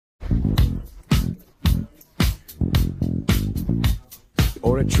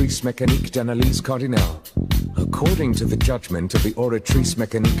Oratrice mécanique d'analyse cardinale. According to the judgment of the Oratrice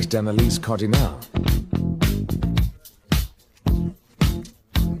mécanique d'analyse cardinale.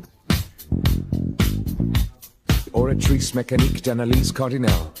 Oratrice mécanique d'analyse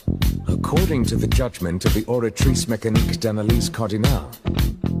cardinale. According to the judgment of the Oratrice mécanique d'analyse cardinale.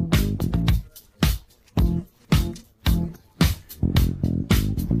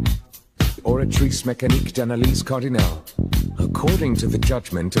 Oratrice mécanique d'analyse cardinale. According to the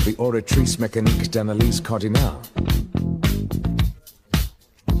judgment of the Oratrice mécanique d'analyse cardinale.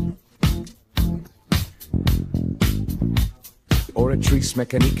 Oratrice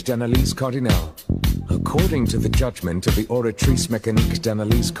mécanique d'analyse cardinale. According to the judgment of the Oratrice mécanique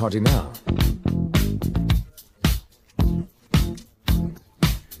d'analyse cardinale.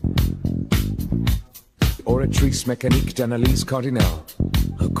 Oratrice mécanique d'analyse cardinale.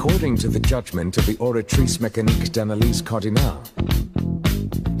 According to the judgment of the Oratrice mécanique d'analyse cardinale.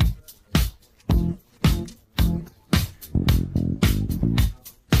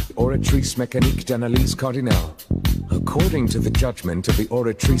 Oratrice mécanique d'analyse cardinale. According to the judgment of the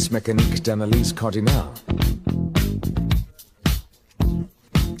Oratrice mécanique d'analyse cardinale.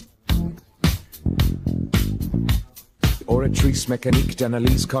 Oratrice mécanique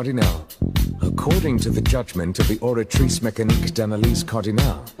d'analyse cardinale. According to the judgment of the Oratrice mécanique d'analyse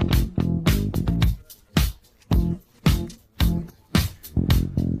cardinale.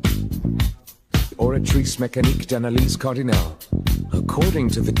 Oratrice mécanique d'analyse cardinale. According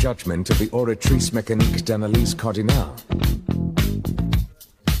to the judgment of the Oratrice mécanique d'analyse cardinale.